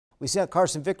We sent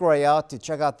Carson Vickroy out to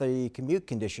check out the commute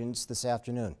conditions this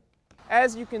afternoon.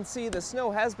 As you can see, the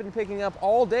snow has been picking up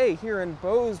all day here in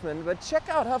Bozeman, but check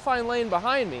out Huffine Lane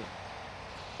behind me.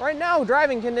 Right now,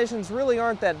 driving conditions really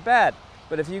aren't that bad,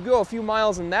 but if you go a few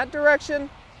miles in that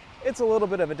direction, it's a little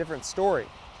bit of a different story.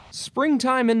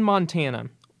 Springtime in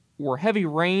Montana, where heavy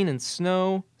rain and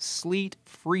snow, sleet,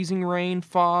 freezing rain,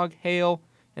 fog, hail,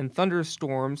 and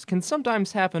thunderstorms can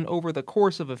sometimes happen over the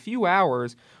course of a few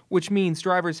hours, which means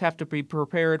drivers have to be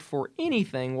prepared for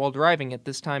anything while driving at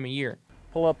this time of year.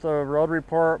 Pull up the road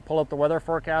report, pull up the weather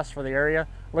forecast for the area,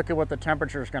 look at what the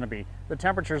temperature is going to be. The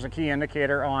temperature is a key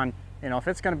indicator on, if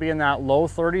it's going to be in that low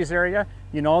 30s area,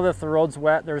 you know that if the road's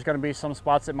wet, there's going to be some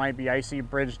spots that might be icy,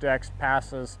 bridge decks,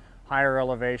 passes, higher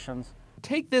elevations.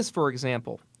 Take this for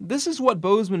example. This is what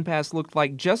Bozeman Pass looked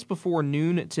like just before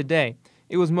noon today.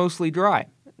 It was mostly dry.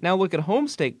 Now look at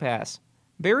Homestake Pass.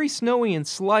 Very snowy and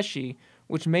slushy,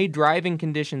 which made driving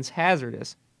conditions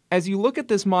hazardous. As you look at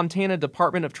this Montana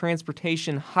Department of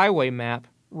Transportation highway map,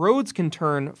 roads can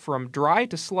turn from dry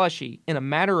to slushy in a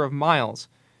matter of miles,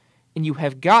 and you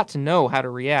have got to know how to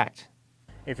react.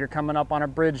 If you're coming up on a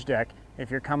bridge deck,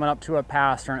 if you're coming up to a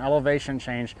pass or an elevation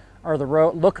change, or the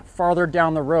road, look farther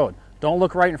down the road. Don't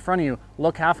look right in front of you,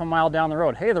 look half a mile down the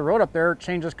road. Hey, the road up there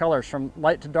changes colors from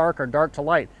light to dark or dark to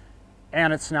light,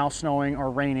 and it's now snowing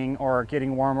or raining or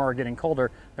getting warmer or getting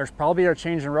colder. There's probably a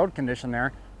change in road condition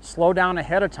there. Slow down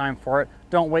ahead of time for it.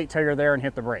 Don't wait till you're there and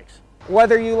hit the brakes.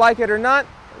 Whether you like it or not,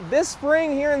 this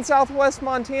spring here in southwest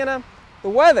Montana, the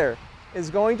weather is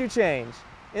going to change.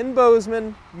 In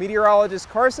Bozeman, meteorologist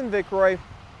Carson Vickroy,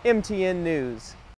 MTN News.